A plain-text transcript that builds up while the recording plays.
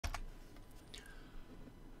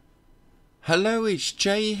Hello, it's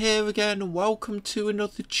Jay here again and welcome to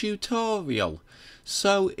another tutorial.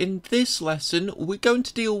 So in this lesson we're going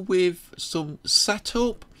to deal with some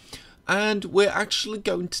setup and we're actually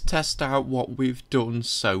going to test out what we've done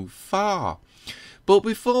so far. But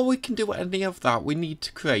before we can do any of that we need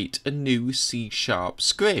to create a new C#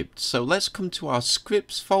 script. So let's come to our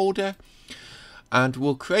scripts folder and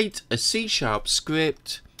we'll create a C#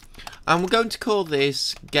 script and we're going to call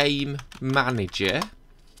this Game Manager.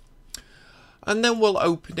 And then we'll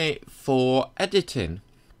open it for editing.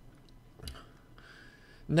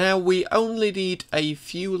 Now we only need a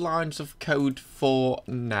few lines of code for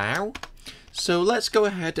now. So let's go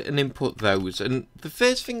ahead and input those. And the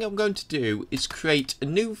first thing I'm going to do is create a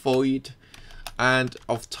new void and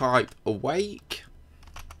of type awake.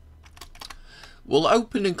 We'll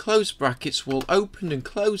open and close brackets, we'll open and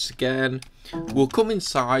close again. We'll come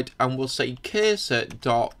inside and we'll say cursor.visible.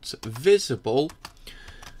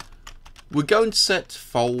 We're going to set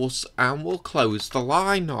false and we'll close the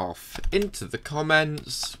line off. Into the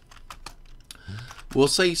comments, we'll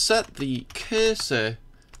say set the cursor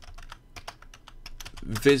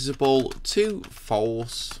visible to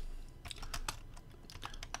false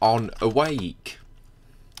on awake.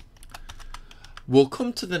 We'll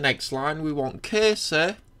come to the next line, we want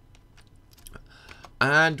cursor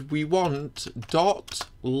and we want dot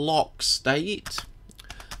lock state.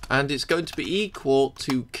 And it's going to be equal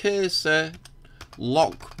to cursor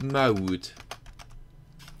lock mode.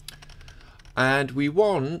 And we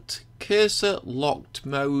want cursor locked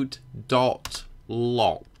mode dot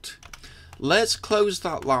locked. Let's close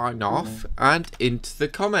that line off and into the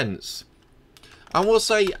comments. And we'll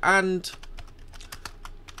say and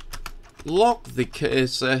lock the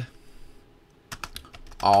cursor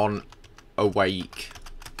on awake.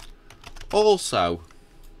 Also,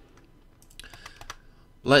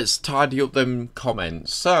 let's tidy up them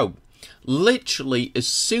comments. So, literally, as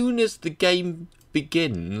soon as the game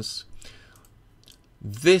begins,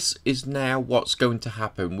 this is now what's going to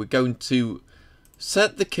happen. We're going to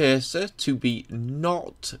set the cursor to be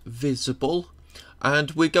not visible,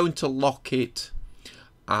 and we're going to lock it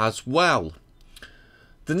as well.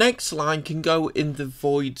 The next line can go in the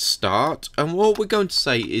void start, and what we're going to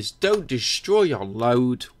say is don't destroy on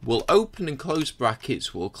load. We'll open and close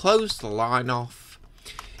brackets, we'll close the line off.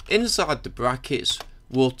 Inside the brackets,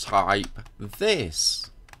 we'll type this.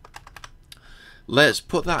 Let's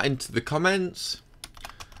put that into the comments.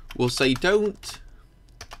 We'll say don't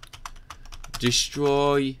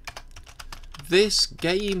destroy this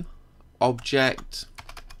game object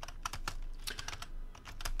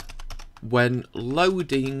when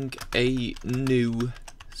loading a new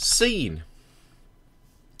scene.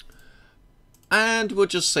 And we'll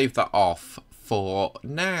just save that off. For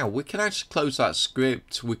now, we can actually close that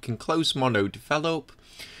script, we can close mono develop,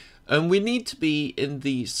 and we need to be in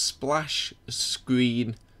the splash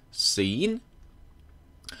screen scene.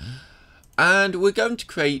 And we're going to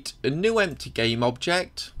create a new empty game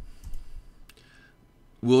object.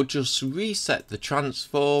 We'll just reset the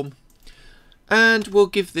transform, and we'll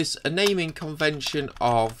give this a naming convention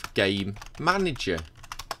of Game Manager.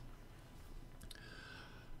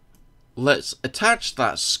 Let's attach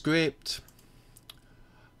that script.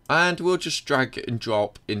 And we'll just drag and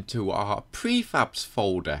drop into our prefabs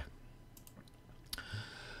folder.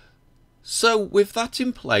 So with that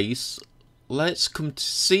in place, let's come to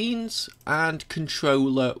scenes and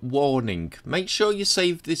controller warning. Make sure you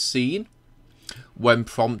save this scene when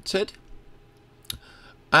prompted.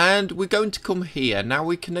 And we're going to come here. Now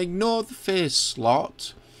we can ignore the first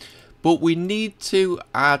slot, but we need to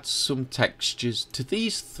add some textures to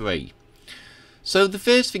these three. So the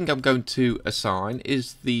first thing I'm going to assign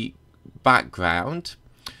is the background,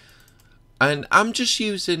 and I'm just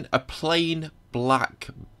using a plain black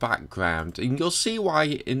background, and you'll see why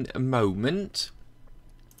in a moment.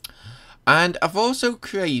 And I've also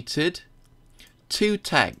created two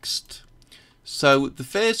text. So the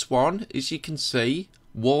first one, as you can see,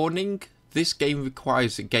 warning, this game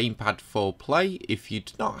requires a gamepad for play. If you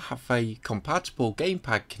do not have a compatible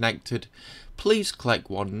gamepad connected, please click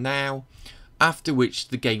one now. After which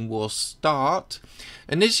the game will start,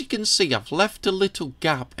 and as you can see I've left a little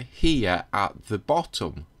gap here at the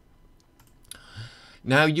bottom.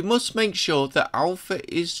 Now you must make sure that alpha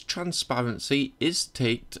is transparency is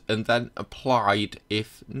ticked and then applied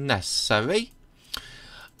if necessary.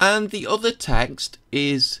 And the other text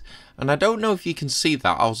is, and I don't know if you can see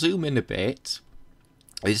that, I'll zoom in a bit.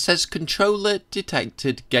 It says controller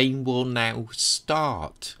detected, game will now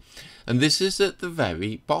start, and this is at the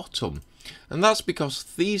very bottom. And that's because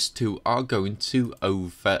these two are going to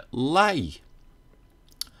overlay.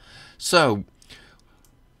 So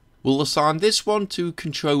We'll assign this one to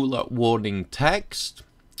controller warning text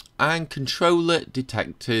and controller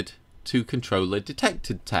detected to controller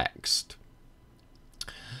detected text.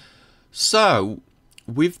 So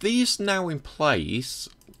with these now in place,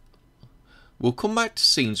 we'll come back to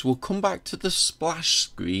scenes, we'll come back to the splash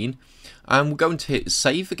screen, and we're going to hit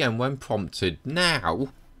save again when prompted. Now,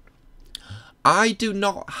 I do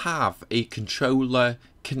not have a controller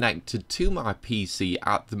connected to my PC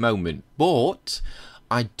at the moment, but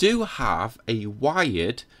I do have a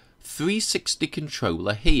wired 360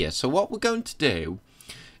 controller here. So what we're going to do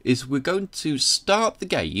is we're going to start the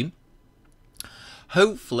game.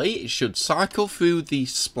 Hopefully it should cycle through the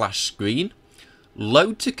splash screen,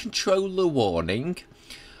 load to controller warning,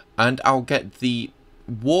 and I'll get the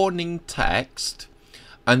warning text,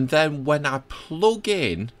 and then when I plug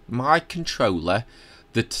in my controller,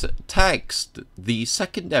 the text, the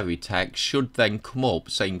secondary text, should then come up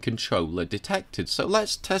saying controller detected. So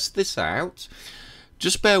let's test this out.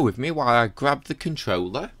 Just bear with me while I grab the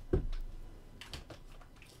controller.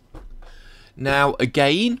 Now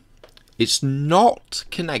again, it's not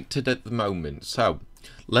connected at the moment, so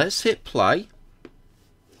let's hit play.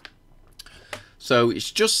 So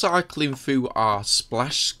it's just cycling through our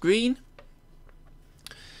splash screen.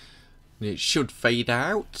 It should fade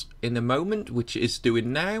out in a moment, which it is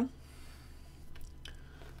doing now.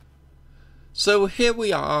 So here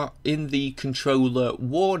we are in the controller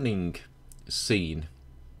warning scene.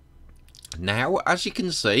 Now, as you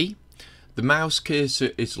can see, the mouse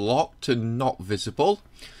cursor is locked and not visible.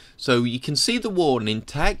 So you can see the warning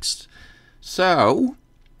text. So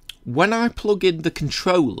when I plug in the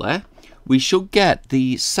controller, we should get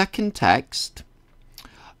the second text,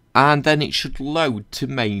 and then it should load to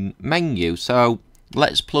main menu. So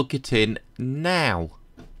let's plug it in now.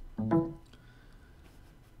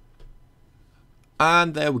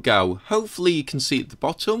 And there we go. Hopefully you can see at the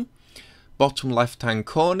bottom left hand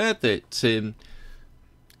corner that in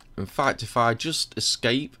fact, if I just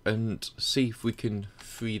escape and see if we can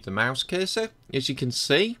free the mouse cursor, as you can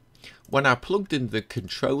see, when I plugged in the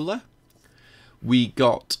controller, we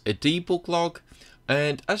got a debug log,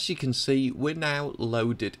 and as you can see, we're now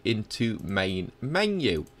loaded into main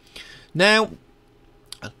menu. Now,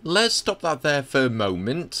 let's stop that there for a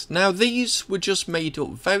moment. Now, these were just made up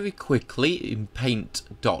very quickly in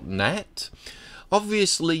paint.net.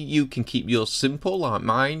 Obviously, you can keep yours simple like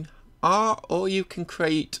mine are, or you can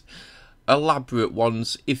create elaborate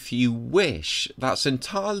ones if you wish. That's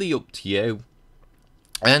entirely up to you.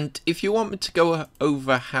 And if you want me to go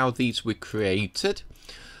over how these were created,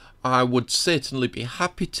 I would certainly be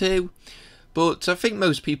happy to. But I think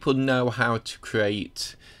most people know how to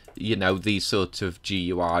create, you know, these sort of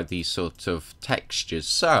GUI, these sort of textures.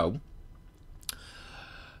 So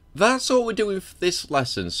that's all we're doing for this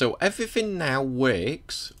lesson. So everything now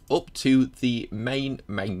works up to the main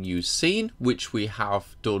menu scene, which we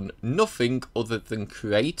have done nothing other than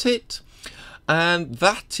create it. And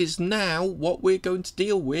that is now what we're going to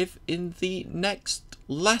deal with in the next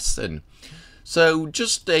lesson. So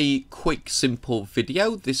just a quick, simple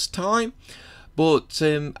video this time. But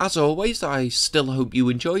as always, I still hope you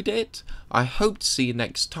enjoyed it. I hope to see you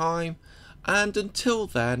next time. And until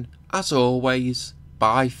then, as always,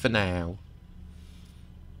 bye for now.